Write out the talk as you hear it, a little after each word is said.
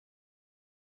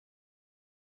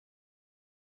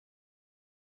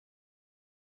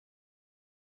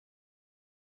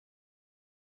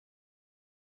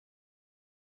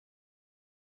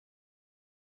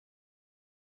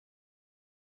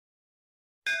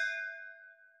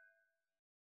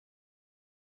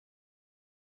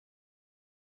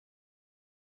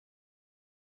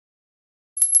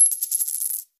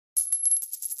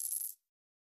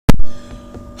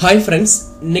Hi friends,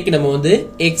 இன்னைக்கு நம்ம வந்து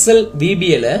Excel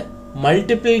VBA ல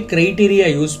multiple criteria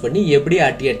யூஸ் பண்ணி எப்படி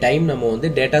at a time நம்ம வந்து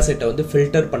data set வந்து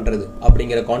filter பண்றது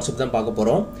அப்படிங்கிற கான்செப்ட் தான் பார்க்க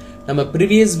போறோம். நம்ம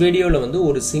previous வீடியோல வந்து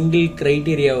ஒரு single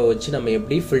criteria வச்சு நம்ம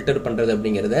எப்படி filter பண்றது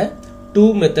அப்படிங்கறத two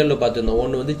மெத்தட்ல பார்த்திருந்தோம்.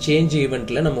 ஒன்னு வந்து change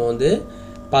eventல நம்ம வந்து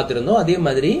பார்த்திருந்தோம். அதே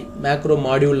மாதிரி macro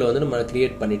moduleல வந்து நம்ம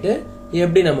கிரியேட் பண்ணிட்டு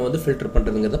எப்படி நம்ம வந்து filter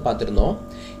பண்றதுங்கறத பார்த்திருந்தோம்.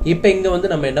 இப்போ இங்க வந்து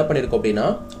நம்ம என்ன பண்ணிருக்கோம் அப்படினா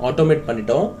ஆட்டோமேட்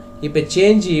பண்ணிட்டோம். இப்போ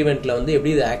change eventல வந்து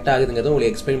எப்படி இது ஆக்ட் ஆகுதுங்கறத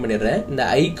உங்களுக்கு எக்ஸ்பிளைன் பண்ணிடுறேன். இந்த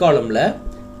I காலம்ல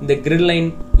இந்த grid line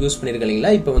யூஸ்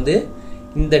பண்ணிருக்கீங்களா? இப்போ வந்து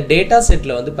இந்த டேட்டா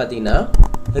செட்ல வந்து பாத்தீங்கன்னா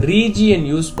region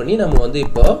யூஸ் பண்ணி நம்ம வந்து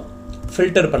இப்போ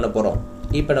filter பண்ண போறோம்.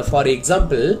 இப்போ நான் ஃபார்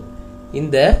எக்ஸாம்பிள்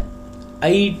இந்த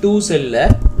I2 செல்ல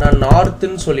நான் நார்த்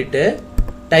ன்னு சொல்லிட்டு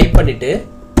டைப் பண்ணிட்டு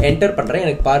என்டர் பண்றேன்.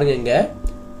 எனக்கு பாருங்க இங்க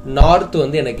நார்த்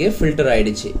வந்து எனக்கு filter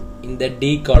ஆயிடுச்சு. இந்த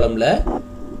D காலம்ல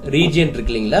ரீஜியன்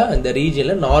இருக்கு இல்லீங்களா, இந்த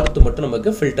ரீஜியன்ல நார்த் மட்டும் நமக்கு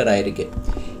ஃபில்டர் ஆயிருக்கு.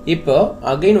 இப்போ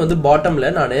அகைன் வந்து பாட்டம்ல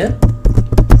நான்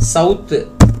சவுத்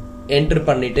என்டர்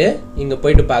பண்ணிட்டு இங்க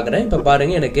போயிட்டு பார்க்கறேன். இப்போ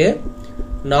பாருங்க எனக்கு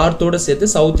நார்த்தோட சேர்த்து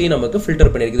சவுத்தையும் நமக்கு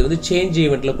ஃபில்டர் பண்ணிருக்கு. இது வந்து சேஞ்ச்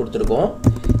ஈவென்ட்ல கொடுத்திருக்கோம்.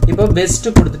 இப்போ வெஸ்ட்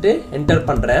கொடுத்துட்டு என்டர்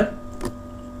பண்றேன்.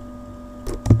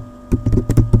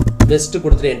 வெஸ்ட்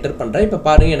கொடுத்துட்டு என்டர் பண்றேன். இப்போ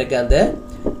பாருங்க எனக்கு அந்த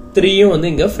 3யும் வந்து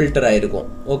இங்க ஃபில்டர் ஆயிருக்கும்.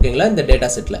 ஓகேங்களா, இந்த டேட்டா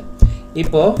செட்ல.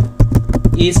 இப்போ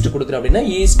ஈஸ்ட் கொடுக்குறேன் அப்படின்னா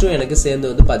ஈஸ்டும் எனக்கு சேர்ந்து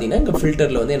வந்து பாத்தீங்கன்னா இங்க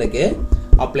ஃபில்டர்ல வந்து எனக்கு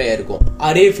அப்ளை ஆயிருக்கும்.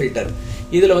 அரே ஃபில்டர்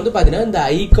இதுல வந்து பாத்தீங்கன்னா இந்த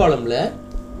ஐ காலம்ல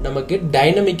நமக்கு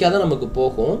டைனமிக்கா தான் நமக்கு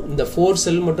போகும். இந்த 4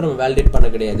 செல் மட்டும் நம்ம வேலிடேட் பண்ண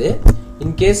கிடையாது.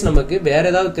 இன் கேஸ் நமக்கு வேற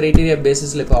ஏதாவது கிரைட்டீரியா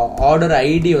பேசிஸ்ல இப்போ ஆர்டர்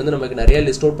ஐடி வந்து நமக்கு நிறைய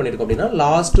லிஸ்ட் அவுட் பண்ணிருக்கோம் அப்படின்னா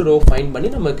லாஸ்ட் ரோ ஃபைண்ட்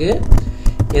பண்ணி நமக்கு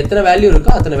எத்தனை வேல்யூ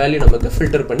இருக்கோ அத்தனை வேல்யூ நமக்கு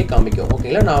ஃபில்டர் பண்ணி காமிக்கும்.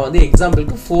 ஓகேங்களா, நான் வந்து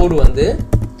எக்ஸாம்பிளுக்கு 4 வந்து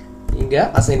இங்க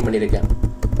அசைன் பண்ணிருக்கேன்.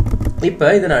 இப்போ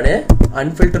இதை நான்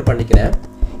அன்ஃபில்டர் பண்ணிக்கிறேன்.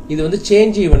 இது வந்து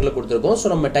சேஞ்ச் ஈவென்ட்ல கொடுத்துருக்கோம். ஸோ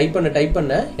நம்ம டைப்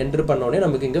பண்ண என்டர் பண்ண உடனே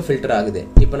நமக்கு இங்க ஃபில்டர் ஆகுது.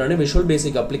 இப்போ நான் விஷுவல்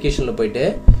பேசிக் அப்ளிகேஷன்ல போயிட்டு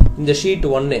இந்த ஷீட்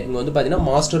 1 இங்க வந்து பாத்தீங்கன்னா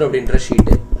மாஸ்டர் அப்படின்ற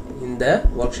ஷீட், இந்த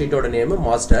ஒர்க் ஷீட்டோட நேம்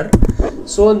மாஸ்டர்.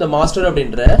 ஸோ இந்த மாஸ்டர்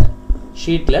அப்படின்ற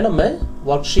ஷீட்ல நம்ம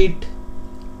ஒர்க் ஷீட்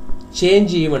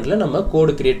சேஞ்ச் ஈவென்ட்ல நம்ம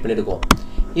கோடு கிரியேட் பண்ணிருக்கோம்.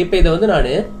 இப்போ இதை வந்து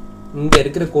நான் இங்க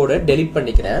இருக்கிற கோடை டெலிட்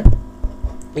பண்ணிக்கிறேன்.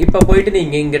 இப்போ போயிட்டு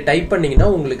நீங்க இங்க டைப் பண்ணீங்கன்னா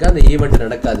உங்களுக்கு அந்த ஈவென்ட்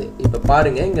நடக்காது. இப்போ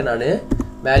பாருங்க இங்க நான்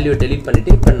வேல்யூ டெலிட்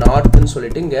பண்ணிட்டு இப்போ நார்த்னு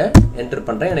சொல்லிட்டு இங்க என்டர்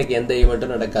பண்றேன். எனக்கு எந்த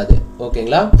ஈவென்ட்டும் நடக்காது.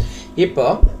 ஓகேங்களா, இப்போ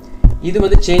இது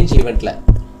வந்து சேஞ்ச் ஈவென்ட்ல.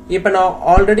 இப்போ நான்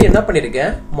ஆல்ரெடி என்ன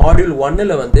பண்ணிருக்கேன், மாடியூல்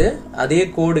 1ல வந்து அதே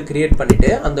கோடு கிரியேட்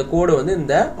பண்ணிட்டு அந்த கோடு வந்து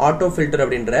இந்த ஆட்டோ ஃபில்டர்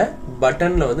அப்படின்ற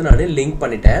பட்டன்ல வந்து நான் லிங்க்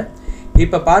பண்ணிட்டேன்.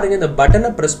 இப்ப பாருங்க இந்த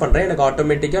பட்டனை பிரஸ் பண்றேன். எனக்கு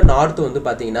ஆட்டோமேட்டிக்கா நார்த் வந்து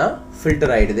பாத்தீங்கன்னா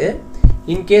ஃபில்டர் ஆயிடுது.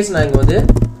 இன்கேஸ் நான் இங்க வந்து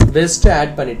வெஸ்ட்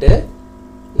ஆட் பண்ணிட்டு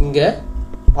இங்க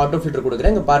ஆட்டோ ஃபில்டர்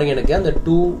கொடுக்குறேன். இங்க பாருங்க எனக்கு அந்த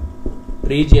 2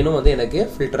 ரீஜியனும் வந்து எனக்கு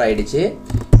ஃபில்டர் ஆயிடுச்சு.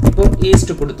 இப்போ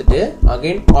ஈஸ்ட் கொடுத்துட்டு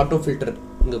அகைன் ஆட்டோ ஃபில்டர்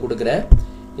இங்க கொடுக்குறேன்.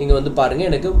 இங்க வந்து பாருங்க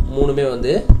எனக்கு மூணுமே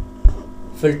வந்து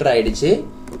ஃபில்டர் ஆயிடுச்சு.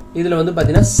 இதுல வந்து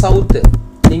பாத்தீங்கன்னா சவுத்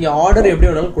நீங்க ஆர்டர் எப்படி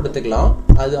வேணாலும் கொடுத்துக்கலாம்.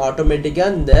 அது ஆட்டோமேட்டிக்கா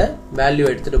இந்த வேல்யூ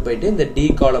எடுத்துட்டு போயிட்டு இந்த டி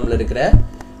காலம்ல இருக்கிற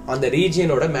அந்த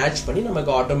ரீஜியனோட மேட்ச் பண்ணி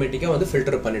நமக்கு ஆட்டோமேட்டிக்கா வந்து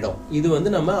ஃபில்டர் பண்ணிடும். இது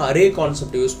வந்து நம்ம அரே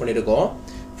கான்செப்ட் யூஸ் பண்ணிருக்கோம்.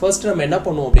 ஃபர்ஸ்ட் நம்ம என்ன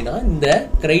பண்ணுவோம் அப்படின்னா இந்த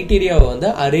கிரைட்டீரியாவை வந்து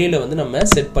அரேல வந்து நம்ம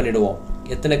செட் பண்ணிடுவோம்.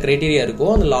 எத்தனை கிரைட்டீரியா இருக்கோ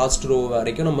அந்த லாஸ்ட் ரோ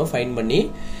வரைக்கும் நம்ம ஃபைண்ட் பண்ணி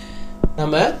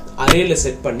நம்ம அரேல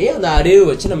செட் பண்ணி அந்த அரேவை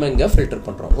வச்சு நம்ம இங்க ஃபில்டர்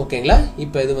பண்றோம். ஓகேங்களா,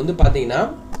 இப்போ இது வந்து பாத்தீங்கன்னா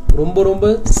ரொம்ப ரொம்ப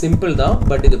சிம்பிள் தான்,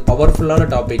 பட் இது பவர்ஃபுல்லான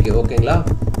டாபிக். ஓகேங்களா,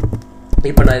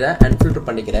 இப்போ நான் இதை அன்ஃபில்டர்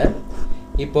பண்ணிக்கிறேன்.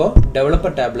 இப்போ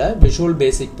டெவலப்பர் டேப்ல விஷுவல்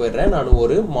பேசிக் போயிடுறேன். நான்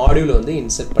ஒரு மாடியூல் வந்து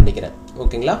இன்சர்ட் பண்ணிக்கிறேன்.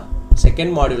 ஓகேங்களா,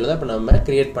 செகண்ட் மாடியூல் தான் இப்போ நம்ம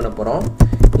கிரியேட் பண்ண போறோம்.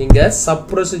 இங்க சப்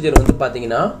ப்ரொசீஜர் வந்து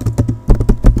பாத்தீங்கன்னா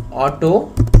auto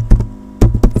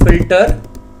filter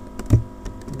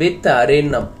with array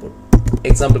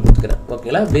example கொடுத்துக்கிறேன்.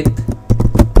 ஓகேங்களா, வித்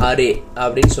அரே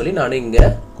அப்படின்னு சொல்லி நான் இங்க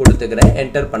கொடுத்துக்கிறேன்.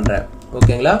 என்டர் பண்றேன்.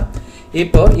 ஓகேங்களா,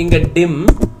 இப்போ இங்க dim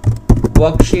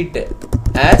work sheet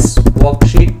as work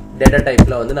sheet data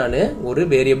டைப்ல வந்து நான் ஒரு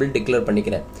வேரியபிள் டிக்ளேர்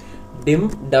பண்ணிக்கிறேன். dim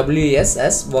ws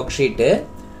as work sheet.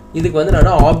 இதுக்கு வந்து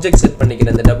நான் ஆப்ஜெக்ட் செட்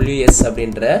பண்ணிக்கிறேன். இந்த ws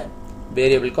அப்படின்ற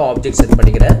வேரியபிளுக்கு ஆப்ஜெக்ட் செட்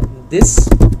பண்ணிக்கிறேன். this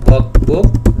workbook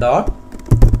dot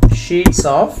sheets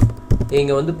of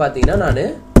இங்க வந்து பாத்தீங்கன்னா நான்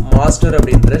மாஸ்டர்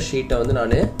அப்படின்ற ஷீட்டை வந்து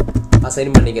நான்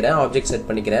அசைன் பண்ணிக்கிறேன், ஆப்ஜெக்ட் செட்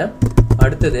பண்ணிக்கிறேன்.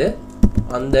 அடுத்தது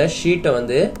அந்த ஷீட்டை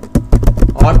வந்து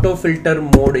auto filter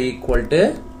mode equal to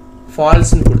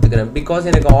ஃபால்ஸ்னு கொடுத்துக்கிறேன். பிகாஸ்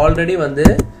எனக்கு ஆல்ரெடி வந்து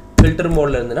ஃபில்டர்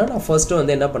மோட்ல இருந்துன்னா நான் ஃபர்ஸ்ட்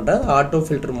வந்து என்ன பண்றேன், ஆட்டோ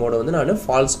ஃபில்டர் மோட வந்து நான்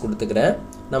ஃபால்ஸ் கொடுத்துக்கிறேன்.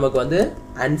 நமக்கு வந்து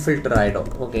அன்ஃபில்டர் ஆயிடும்.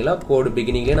 ஓகேங்களா, கோடு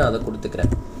பிகினிங்லேயே நான் அதை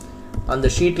கொடுத்துக்கிறேன். அந்த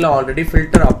ஷீட்ல ஆல்ரெடி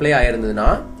ஃபில்டர் அப்ளை ஆயிருந்ததுன்னா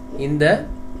இந்த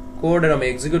கோடை நம்ம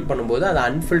எக்ஸிக்யூட் பண்ணும்போது அது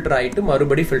அன்ஃபில்டர் ஆயிட்டு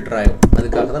மறுபடி ஃபில்டர் ஆயிடும்.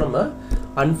 அதுக்காக தான் நம்ம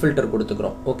அன்ஃபில்டர்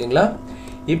கொடுத்துக்கிறோம். ஓகேங்களா,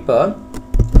 இப்போ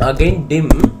அகைன்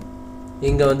டிம்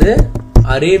இங்க வந்து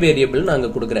அரே வேரியபிள் நான்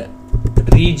அங்க கொடுக்கிறேன்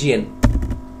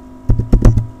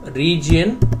region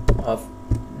of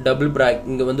double bracket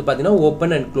இங்க வந்து பாத்தீங்கன்னா open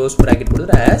and close bracket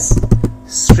கொடுத்துட்டு as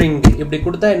string இப்படி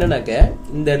கொடுத்தா என்னன்னாக்க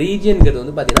இந்த regionங்கிறது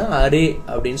வந்து பாத்தீங்கன்னா array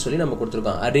அப்படின்னு சொல்லி நம்ம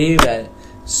கொடுத்திருக்கோம் array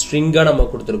string-ஆ நம்ம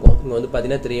கொடுத்திருக்கோம் இங்க வந்து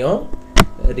பாத்தீங்கன்னா தெரியும்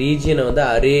region வந்து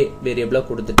array variable-ஆ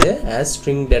கொடுத்துட்டு as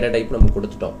string data type நம்ம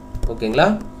கொடுத்துட்டோம் ஓகேங்களா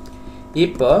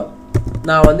இப்போ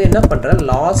நான் வந்து என்ன பண்றேன்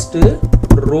last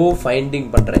row finding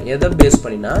பண்றேன் எதை பேஸ்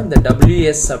பண்ணினா இந்த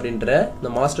ws அப்படின்ற இந்த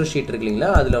மாஸ்டர் ஷீட் இருக்கு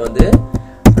இல்லீங்களா அதுல வந்து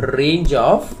range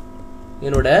of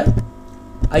என்னோட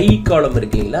I column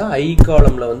இருக்கு இல்லீங்களா I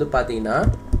columnல வந்து பாத்தீங்கன்னா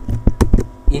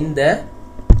இந்த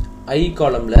I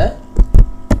columnல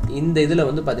இந்த இதுல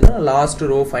வந்து பாத்தீங்கன்னா last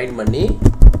row find பண்ணி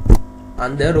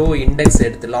அந்த row index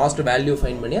எடுத்து last value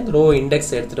find பண்ணி அந்த row index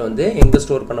எடுத்துட்டு வந்து எங்க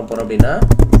ஸ்டோர் பண்ண போறோம் அப்படினா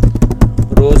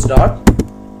rows dot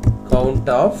count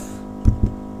of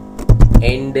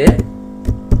end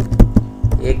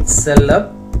xlf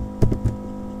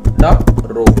dot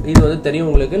row இது வந்து தெரியும்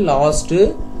உங்களுக்கு லாஸ்ட்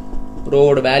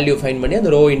ரோவோட வேல்யூ ஃபைண்ட் பண்ணி அந்த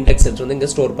ரோ இண்டெக்ஸ் எடுத்து வந்து இங்க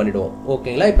ஸ்டோர் பண்ணிடுவோம்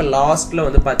ஓகேங்களா இப்போ லாஸ்ட்ல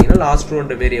வந்து பாத்தீங்கன்னா லாஸ்ட்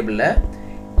ரோன்ற வேரியபிள்ல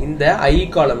இந்த I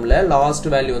காலம்ல லாஸ்ட்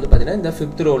வேல்யூ வந்து பாத்தீங்கன்னா இந்த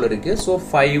 5th ரோல இருக்கு சோ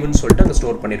 5 ன்னு சொல்லிட்டு அங்க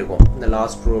ஸ்டோர் பண்ணிருக்கோம் இந்த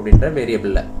லாஸ்ட் ரோ அப்படின்ற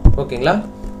வேரியபிள்ல ஓகேங்களா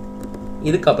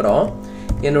இதுக்கு அப்புறம்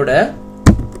என்னோட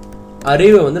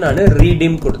அரேவை வந்து நான்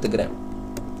redim கொடுத்துக்கிறேன்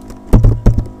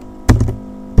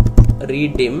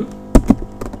redim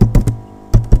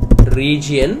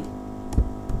region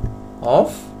of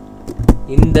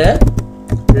இந்த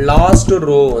last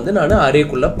row வந்து நான்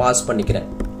அரேக்குள்ள பாஸ் பண்ணிக்கிறேன்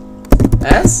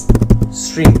as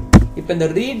string இப்போ இந்த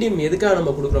redim எதுக்காக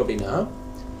நம்ம கொடுக்கிறோம் அப்படினா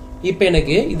இப்போ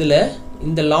எனக்கு இதுல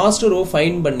இந்த last row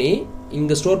ஃபைண்ட் பண்ணி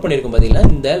இங்க ஸ்டோர் பண்ணிருக்கோம் பாத்தீங்களா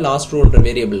இந்த last rowன்ற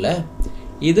வேரியபிள்ல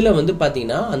இதுல வந்து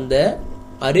பாத்தீங்கன்னா அந்த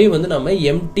அரே வந்து நம்ம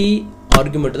empty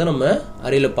argument தான் நம்ம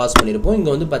அரேல பாஸ் பண்ணிருப்போம் இங்க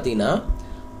வந்து பாத்தீங்கன்னா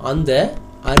அந்த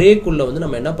அரேக்குள்ள வந்து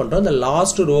நம்ம என்ன பண்றோம் இந்த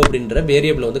லாஸ்ட் ரோ அப்படிங்கற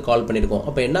வேரியபிள் வந்து கால் பண்ணிருக்கோம்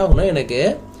அப்ப என்ன ஆகும்னா எனக்கு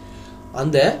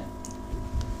அந்த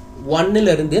 1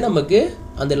 ல இருந்து நமக்கு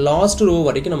அந்த லாஸ்ட் ரோ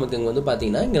வரைக்கும் நமக்கு இங்க வந்து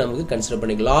பாத்தீங்கன்னா இங்க நமக்கு கன்சிடர்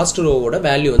பண்ணிக்கலாம் லாஸ்ட் ரோவோட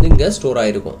வேல்யூ வந்து இங்க ஸ்டோர்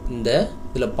ஆயிருக்கும் இந்த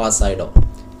இதுல பாஸ் ஆயிடும்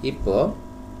இப்போ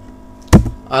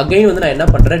அகைன் வந்து நான் என்ன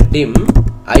பண்றேன் dim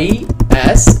I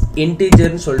as integer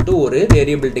ன்னு சொல்லிட்டு ஒரு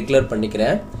வேரியபிள் டிக்ளேர்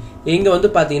பண்ணிக்கிறேன் இங்க வந்து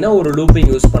பாத்தீங்கன்னா ஒரு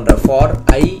லூப்பிங் யூஸ் பண்றேன் for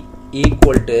I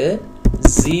equal to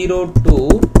 0 to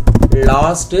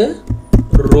last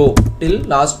row till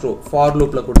last row for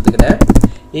loopல கொடுத்துக்கிறேன்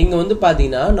இங்க வந்து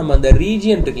பாத்தீங்கன்னா நம்ம அந்த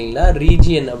region இருக்குங்களா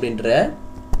region அப்படின்ற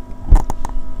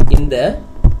இந்த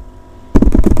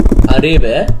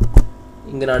அரேவை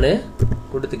இங்க நான்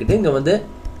கொடுத்துக்கிட்டு இங்க வந்து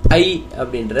I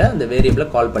அப்படின்ற அந்த வேரியபிளை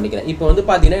கால் பண்ணிக்கிறேன் இப்போ வந்து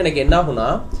பாத்தீங்கன்னா எனக்கு என்ன ஆகும்னா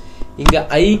இங்க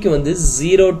I க்கு வந்து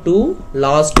 0 to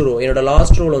last row என்னோட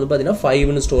last rowல வந்து பாத்தீங்கன்னா 5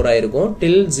 ன்னு ஸ்டோர் ஆயிருக்கும்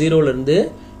till 0 ல இருந்து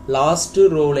லாஸ்ட்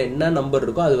ரோல என்ன நம்பர்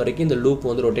இருக்கோ அது வரைக்கும் இந்த லூப்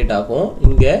வந்து ரொட்டேட் ஆகும்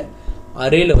இங்க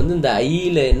அரேல வந்து இந்த I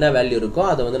ல என்ன வேல்யூ இருக்கோ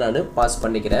அதை வந்து நான் பாஸ்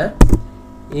பண்ணிக்கிறேன்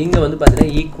இங்க வந்து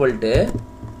பாத்தீங்கன்னா equal to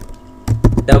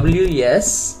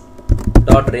ws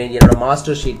dot range என்னோட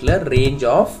மாஸ்டர் ஷீட்ல ரேஞ்ச்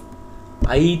ஆஃப்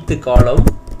ith காலம்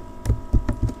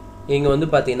இங்க வந்து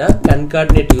பாத்தீங்கன்னா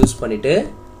கன்கார்டினேட் யூஸ் பண்ணிட்டு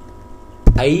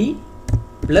I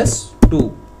plus 2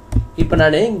 இப்போ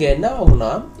நான் இங்க என்ன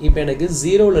ஆகும்னா இப்போ எனக்கு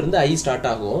 0 ல இருந்து I ஸ்டார்ட்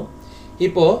ஆகும்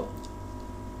இப்போ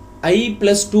I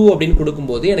plus 2 அப்படின்னு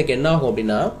கொடுக்கும்போது எனக்கு என்ன ஆகும்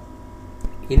அப்படின்னா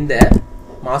இந்த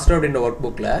மாஸ்டர் அப்படின்ற ஒர்க்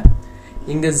புக்ல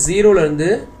இங்க 0 ல இருந்து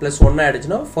plus 1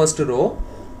 ஆயிடுச்சுன்னா ஃபர்ஸ்ட் ரோ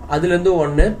அதுல இருந்து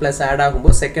 1 plus ஆட்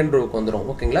ஆகும்போது செகண்ட் ரோக்கு வந்துரும்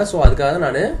ஓகேங்களா சோ அதுக்காக தான்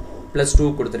நான் plus 2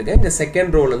 கொடுத்திருக்கேன் இந்த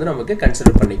செகண்ட் ரோல இருந்து நமக்கு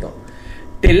கன்சிடர் பண்ணிக்கும்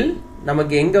till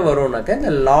நமக்கு எங்க வரும்னாக்க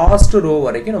இந்த லாஸ்ட் ரோ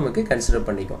வரைக்கும் நமக்கு கன்சிடர்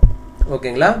பண்ணிக்கும்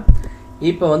ஓகேங்களா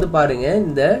இப்போ வந்து பாருங்க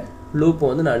இந்த லூப்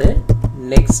வந்து நான்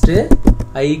நெக்ஸ்ட்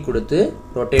I கொடுத்து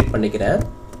ரொட்டேட் பண்ணிக்கிறேன்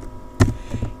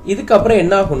இதுக்கு அப்புறம்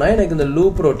என்ன ஆகும்னா எனக்கு இந்த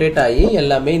லூப் ரொட்டேட் ஆகி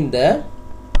எல்லாமே இந்த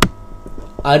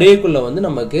அரேக்குள்ள வந்து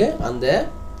நமக்கு அந்த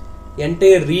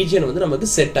என்டையர் ரீஜன் வந்து நமக்கு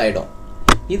செட் ஆயிடும்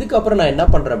இதுக்கு அப்புறம் நான் என்ன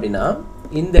பண்றேன் அப்படினா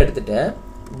இந்த எடுத்துட்டு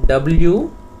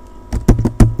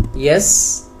ws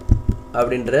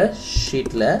அப்படின்ற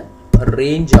ஷீட்ல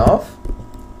ரேஞ்ச் ஆஃப்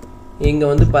இங்க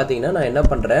வந்து பாத்தீங்கன்னா நான் என்ன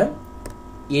பண்றேன்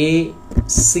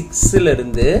A6 ல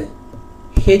இருந்து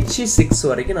H6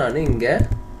 வரைக்கும் நான் இங்க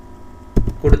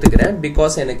கொடுத்துக்கிறேன்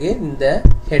because எனக்கு இந்த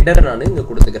ஹெடர் நான் இங்க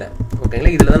கொடுத்துக்கிறேன்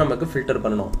ஓகேங்களா இதுல தான் நமக்கு ஃபில்டர்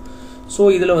பண்ணனும் சோ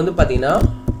இதுல வந்து பாத்தீங்கன்னா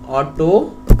ஆட்டோ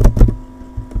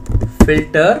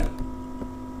ஃபில்டர்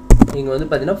இங்க வந்து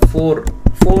பாத்தீங்கன்னா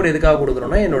 4 எதுக்காக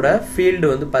கொடுக்கறோம்னா என்னோட ஃபீல்ட்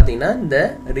வந்து பாத்தீங்கன்னா இந்த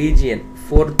ரீஜியன்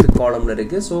 4th காலம்ல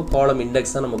இருக்கு சோ காலம்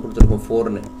இண்டெக்ஸ் தான் நம்ம கொடுத்திருக்கோம்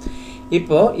 4 ன்னு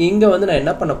இப்போ இங்க வந்து நான்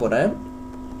என்ன பண்ண போறேன்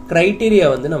கிரைட்டீரியா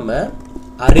வந்து நம்ம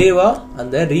அரேவா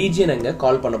அந்த ரீஜியன் அங்க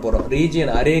கால் பண்ண போறோம்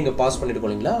ரீஜியன் அரே இங்க பாஸ் பண்ணிருக்கோம்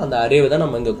இல்லீங்களா அந்த அரேவை தான்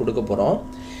நம்ம இங்க கொடுக்க போறோம்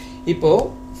இப்போ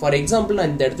ஃபார் எக்ஸாம்பிள்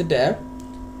நான் இந்த எடுத்துட்ட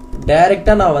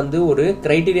டைரக்டா நான் வந்து ஒரு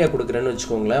கிரைட்டீரியா கொடுக்குறேன்னு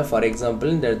வச்சுக்கோங்களேன். ஃபார்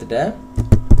எக்ஸாம்பிள் இந்த எடுத்துட்ட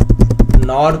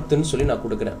நார்த்னு சொல்லி நான்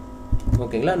கொடுக்குறேன்.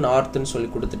 ஓகேங்களா, நார்த்னு சொல்லி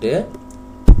கொடுத்துட்டு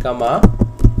கமா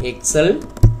எக்ஸல்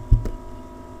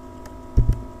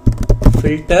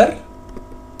ஃபில்டர்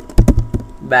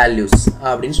வேல்யூஸ்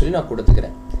அப்படின்னு சொல்லி நான்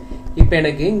கொடுத்துக்கிறேன். இப்போ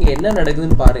எனக்கு இங்க என்ன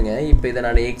நடக்குதுன்னு பாருங்க. இப்போ இதை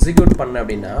நான் எக்ஸிக்யூட் பண்ணேன்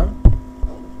அப்படின்னா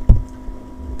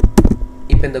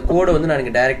இப்போ இந்த கோடை வந்து நான்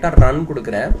இங்க டைரக்டா ரன்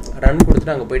கொடுக்குறேன். ரன்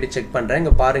கொடுத்துட்டு அங்க போயிட்டு செக் பண்றேன்.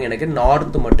 இங்க பாருங்க எனக்கு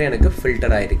நார்த் மட்டும் எனக்கு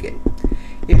ஃபில்டர் ஆயிருக்கு.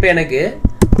 இப்போ எனக்கு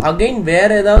அகைன் வேற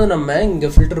ஏதாவது நம்ம இங்க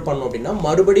ஃபில்டர் பண்ணோம் அப்படின்னா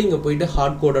மறுபடியும் இங்க போயிட்டு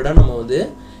ஹார்ட் கோடடா நம்ம வந்து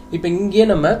இப்போ இங்கே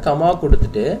நம்ம கமா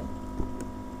கொடுத்துட்டு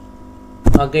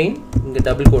அகைன் இங்க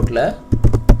டபுள் கோட்ல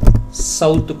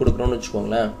சவுத் கொடுக்குறோம்னு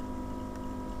வச்சுக்கோங்களேன்.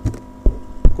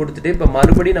 கொடுத்துட்டு இப்போ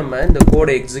மறுபடியும் நம்ம இந்த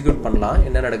கோடை எக்ஸிக்யூட் பண்ணலாம்.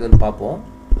 என்ன நடக்குதுன்னு பார்ப்போம்.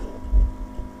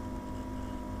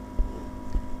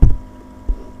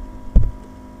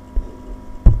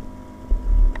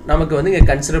 நமக்கு வந்து இங்க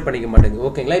கன்சிடர் பண்ணிக்க மாட்டேங்குது.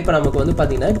 ஓகேங்களா, இப்போ நமக்கு வந்து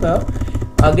பாத்தீங்கன்னா இப்போ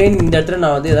அகைன் இந்த இடத்துல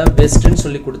நான் வந்து ஏதாவது வெஸ்ட்னு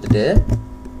சொல்லி கொடுத்துட்டு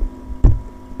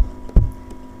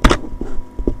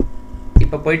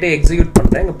இப்போ போயிட்டு எக்ஸிக்யூட்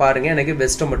பண்றேன். இங்க பாருங்க எனக்கு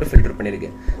வெஸ்ட்டை மட்டும் ஃபில்டர் பண்ணிருக்கு.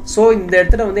 ஸோ இந்த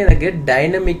இடத்துல வந்து எனக்கு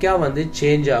டைனமிக்கா வந்து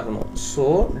சேஞ்ச் ஆகணும். ஸோ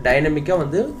டைனமிக்கா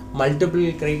வந்து மல்டிபிள்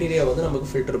கிரைட்டீரியா வந்து நமக்கு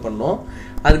ஃபில்டர் பண்ணணும்.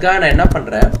 அதுக்காக நான் என்ன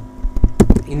பண்றேன்,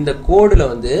 இந்த கோடுல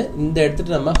வந்து இந்த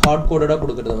இடத்துல நம்ம ஹார்ட் கோடடா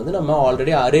கொடுக்கறது வந்து நம்ம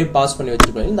ஆல்ரெடி அரே பாஸ் பண்ணி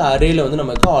வச்சிருக்கோம். இந்த அரேல வந்து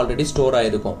நமக்கு ஆல்ரெடி ஸ்டோர்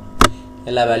ஆயிருக்கும்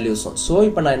எல்லா வேல்யூஸும். ஸோ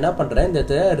இப்போ நான் என்ன பண்றேன், இந்த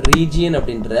இடத்துல ரீஜியன்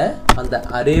அப்படின்ற அந்த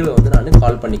அரேவை வந்து நான்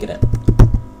கால் பண்ணிக்கிறேன்.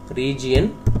 ரீஜியன்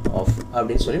ஆஃப்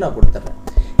அப்படின்னு சொல்லி நான் கொடுத்துறேன்.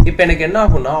 இப்போ எனக்கு என்ன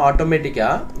ஆகும்னா ஆட்டோமேட்டிக்கா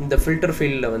இந்த ஃபில்டர்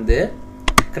ஃபீல்ட்ல வந்து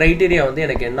கிரைட்டீரியா வந்து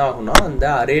எனக்கு என்ன ஆகும்னா அந்த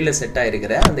அரேல செட்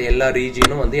ஆயிருக்கிற அந்த எல்லா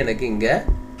ரீஜியனும் வந்து எனக்கு இங்க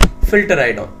ஃபில்டர்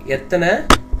ஆயிடும். எத்தனை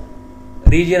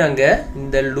ரீஜியன் அங்க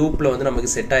இந்த லூப்ல வந்து நமக்கு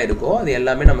செட் ஆயிருக்கோ அது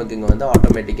எல்லாமே நமக்கு இங்க வந்து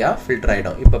ஆட்டோமேட்டிக்கா ஃபில்டர்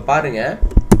ஆயிடும். இப்ப பாருங்க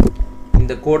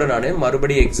இந்த கோடை நான்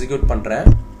மறுபடியும் எக்ஸிக்யூட் பண்றேன்.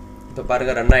 இப்ப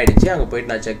பாருங்க ரன் ஆயிடுச்சு. அங்க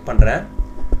போயிட்டு நான் செக் பண்றேன்.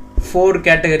 4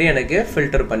 கேட்டகரி எனக்கு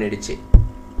ஃபில்டர் பண்ணிடுச்சு.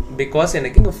 பிகாஸ்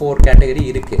எனக்கு இங்க 4 கேட்டகரி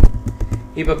இருக்கு.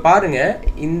 இப்ப பாருங்க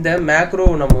இந்த மேக்ரோ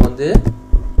நம்ம வந்து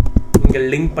இங்க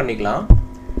லிங்க் பண்ணிக்கலாம்.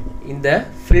 இந்த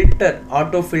filter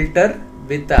auto filter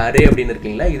with array அப்படின்னு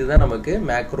இருக்கீங்களா, இதுதான் நமக்கு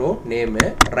மேக்ரோ நேம்.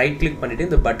 ரைட் கிளிக் பண்ணிட்டு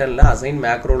இந்த பட்டன்ல அசைன்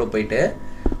மேக்ரோல போயிட்டு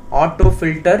ஆட்டோ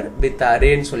ஃபில்டர் வித்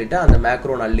அரேன்னு சொல்லிட்டு அந்த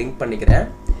மேக்ரோ நான் லிங்க் பண்ணிக்கிறேன்.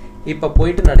 இப்ப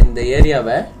போயிட்டு நான் இந்த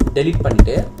ஏரியாவை டெலீட்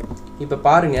பண்ணிட்டு இப்ப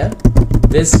பாருங்க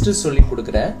வெஸ்ட் சொல்லி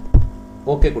கொடுக்குறேன்.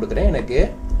 ஓகே கொடுக்குறேன். எனக்கு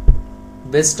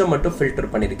வெஸ்ட்டை மட்டும்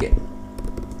ஃபில்டர் பண்ணிருக்கேன்.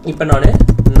 இப்ப நான்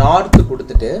நார்த்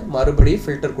கொடுத்துட்டு மறுபடியும்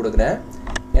ஃபில்டர் கொடுக்குறேன்.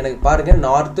 எனக்கு பாருங்க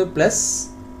நார்த் பிளஸ்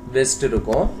வெஸ்ட்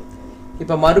இருக்கும்.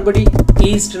 இப்ப மறுபடி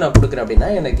ஈஸ்ட் நான் கொடுக்குறேன் அப்படின்னா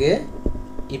எனக்கு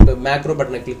இப்ப மேக்ரோ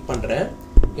பட்டனை கிளிக் பண்றேன்.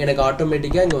 எனக்கு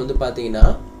ஆட்டோமேட்டிக்கா இங்க வந்து பாத்தீங்கன்னா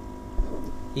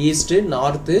ஈஸ்ட்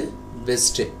நார்த்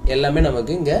வெஸ்ட் எல்லாமே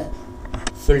நமக்கு இங்க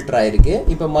ஃபில்டர் ஆயிருக்கு.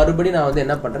 இப்ப மறுபடியும் நான் வந்து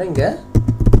என்ன பண்றேன், இங்க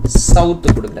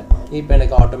சவுத் கொடுக்குறேன். இப்ப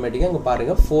எனக்கு ஆட்டோமேட்டிக்கா இங்க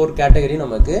பாருங்க 4 கேட்டகரி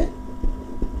நமக்கு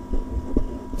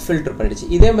ஃபில்டர் பண்ணிடுச்சு.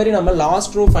 இதே மாதிரி நம்ம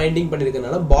லாஸ்ட் ரோ ஃபைண்டிங்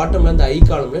பண்ணிருக்கனால பாட்டம்ல இந்த ஐ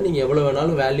காலம்ல நீங்க எவ்வளவு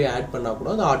வேணாலும் வேல்யூ ஆட் பண்ணா கூட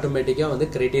அது ஆட்டோமேட்டிக்கா வந்து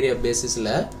கிரைட்டீரியா பேசிஸ்ல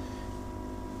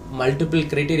மல்டிபிள்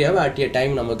கிரைட்டீரியாவை அட் எ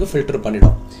டைம் நமக்கு ஃபில்டர்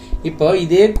பண்ணிடும். இப்போ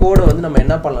இதே கோடை வந்து நம்ம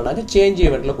என்ன பண்ணலாம்னா சேஞ்ச்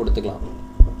ஈவெண்ட்ல கொடுத்துக்கலாம்.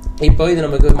 இப்போ இது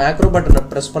நமக்கு மேக்ரோ பட்டனை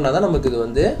பிரஸ் பண்ணாதான் நமக்கு இது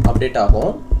வந்து அப்டேட்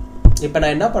ஆகும். இப்போ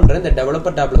நான் என்ன பண்றேன், இந்த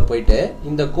டெவலப்பர் டேப்ல போயிட்டு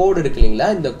இந்த கோடு இருக்கு இல்லைங்களா,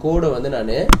 இந்த கோடை வந்து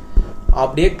நான்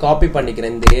அப்படியே காப்பி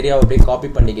பண்ணிக்கிறேன். இந்த ஏரியாவை அப்படியே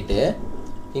காப்பி பண்ணிக்கிட்டு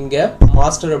இங்க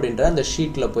மாஸ்டர் அப்படின்ற அந்த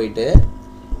ஷீட்ல போயிட்டு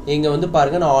இங்க வந்து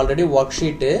பாருங்க நான் ஆல்ரெடி ஒர்க்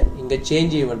ஷீட்டு இங்க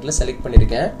சேஞ்ச் ஈவெண்ட்ல செலக்ட்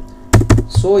பண்ணிருக்கேன்.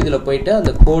 ஸோ இதுல போயிட்டு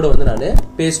அந்த கோடை வந்து நான்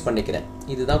பேஸ்ட் பண்ணிக்கிறேன்.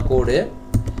 இதுதான் கோடு.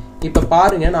 இப்ப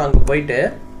பாருங்க நான் அங்க போயிட்டு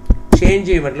சேஞ்ச்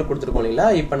ஈவெண்ட்ல கொடுத்துருக்கோம் இல்லைங்களா.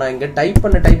 இப்போ நான் இங்க டைப்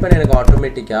பண்ண எனக்கு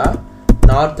ஆட்டோமேட்டிக்கா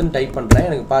நார்த்னு டைப் பண்றேன்.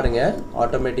 எனக்கு பாருங்க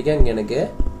ஆட்டோமேட்டிக்கா இங்க எனக்கு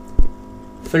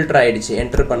ஃபில்டர் ஆயிடுச்சு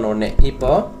என்டர் பண்ண உடனே.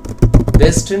 இப்போ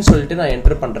வெஸ்ட்னு சொல்லிட்டு நான்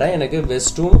என்டர் பண்றேன். எனக்கு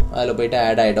வெஸ்ட்டும் அதுல போயிட்டு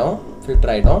ஆட் ஆயிடும்,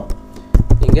 ஃபில்டர் ஆயிடும்.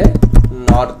 இங்க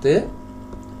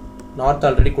நார்த்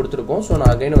ஆல்ரெடி கொடுத்துருக்கோம். ஸோ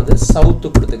நான் அகைன் வந்து சவுத்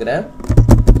கொடுத்துக்கிறேன்,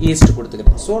 ஈஸ்ட்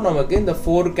கொடுத்துக்கிறேன். ஸோ நமக்கு இந்த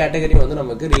 4 கேட்டகரி வந்து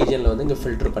நமக்கு ரீஜன்ல வந்து இங்க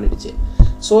ஃபில்டர் பண்ணிடுச்சு.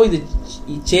 ஸோ இது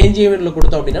சேஞ்ச் ஈவெண்ட்ல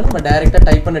கொடுத்தோம் அப்படின்னா நம்ம டைரக்டா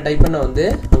டைப் பண்ண வந்து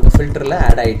உங்க ஃபில்டர்ல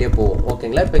ஆட் ஆகிட்டே போகும்.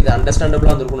 ஓகேங்களா, இப்போ இது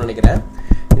அண்டர்ஸ்டாண்டபிளா இருக்கும்னு நினைக்கிறேன்.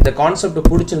 இந்த கான்செப்ட்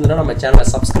பிடிச்சிருந்தா நம்ம சேனலை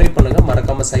சப்ஸ்கிரைப் பண்ணுங்க.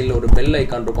 மறக்காம சைடில் ஒரு பெல்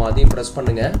ஐக்கான் இருக்கும், அதையும் ப்ரெஸ்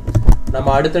பண்ணுங்க. நம்ம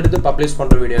அடுத்தடுத்து பப்ளிஷ்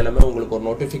பண்ற வீடியோ எல்லாமே உங்களுக்கு ஒரு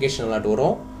நோட்டிஃபிகேஷன் அலர்ட்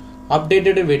வரும்.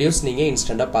 அப்டேட்டட் வீடியோஸ் நீங்க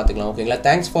இன்ஸ்டன்டா பாத்துக்கலாம். ஓகேங்களா,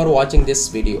 தேங்க்ஸ் ஃபார் வாட்சிங் திஸ்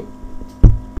வீடியோ.